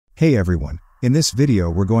Hey everyone, in this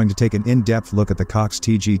video we're going to take an in-depth look at the Cox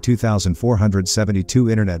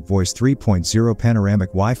TG2472 Internet Voice 3.0 Panoramic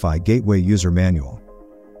Wi-Fi Gateway User Manual.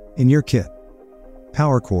 In your kit: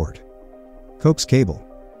 power cord, Coax cable,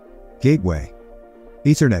 gateway,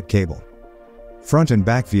 Ethernet cable, front and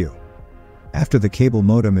back view. After the cable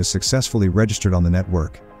modem is successfully registered on the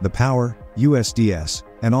network, the power, USDS,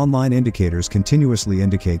 and online indicators continuously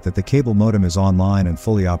indicate that the cable modem is online and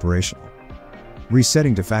fully operational.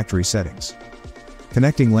 Resetting to factory settings.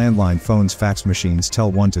 Connecting landline phones, fax machines,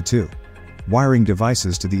 tel 1 to 2. Wiring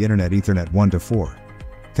devices to the internet, Ethernet 1 to 4.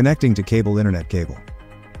 Connecting to cable, internet cable.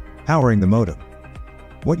 Powering the modem.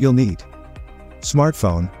 What you'll need: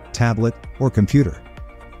 smartphone, tablet, or computer.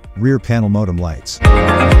 Rear panel modem lights.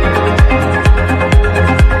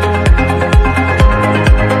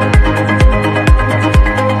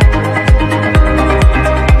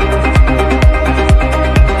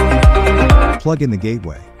 Plug in the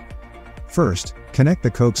gateway. First, connect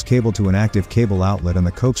the Coax cable to an active cable outlet and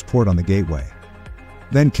the Coax port on the gateway.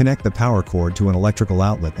 Then connect the power cord to an electrical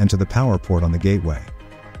outlet and to the power port on the gateway.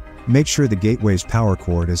 Make sure the gateway's power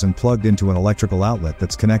cord isn't plugged into an electrical outlet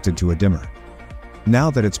that's connected to a dimmer.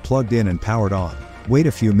 Now that it's plugged in and powered on, wait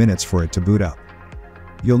a few minutes for it to boot up.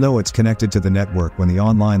 You'll know it's connected to the network when the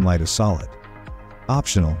online light is solid.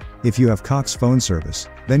 Optional, if you have Cox phone service,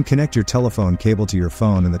 then connect your telephone cable to your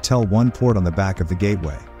phone and the tel 1 port on the back of the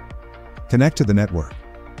gateway. Connect to the network.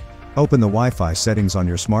 Open the Wi-Fi settings on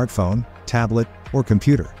your smartphone, tablet, or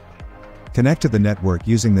computer. Connect to the network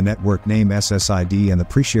using the network name SSID and the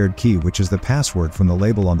Preshared Key, which is the password from the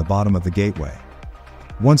label on the bottom of the gateway.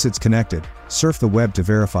 Once it's connected, surf the web to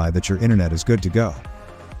verify that your internet is good to go.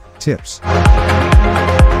 Tips.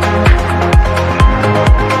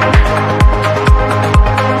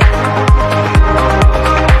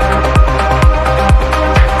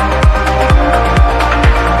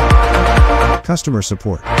 Customer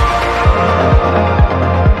support.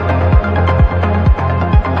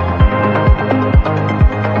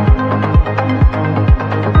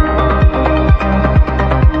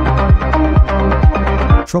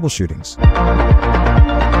 Troubleshootings.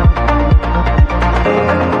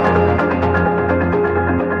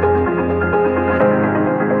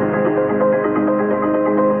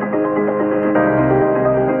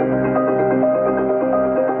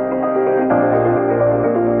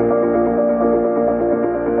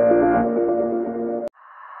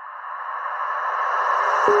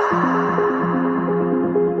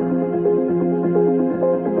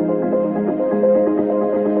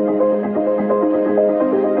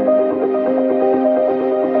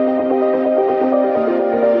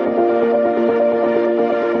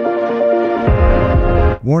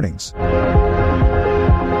 Warnings.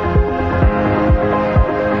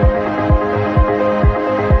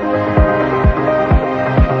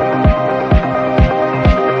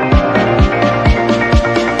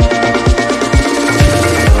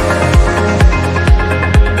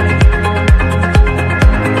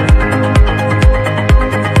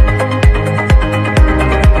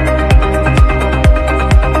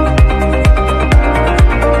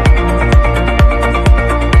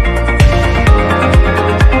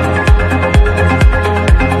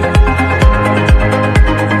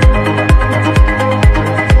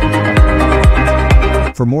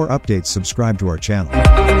 For more updates, subscribe to our channel.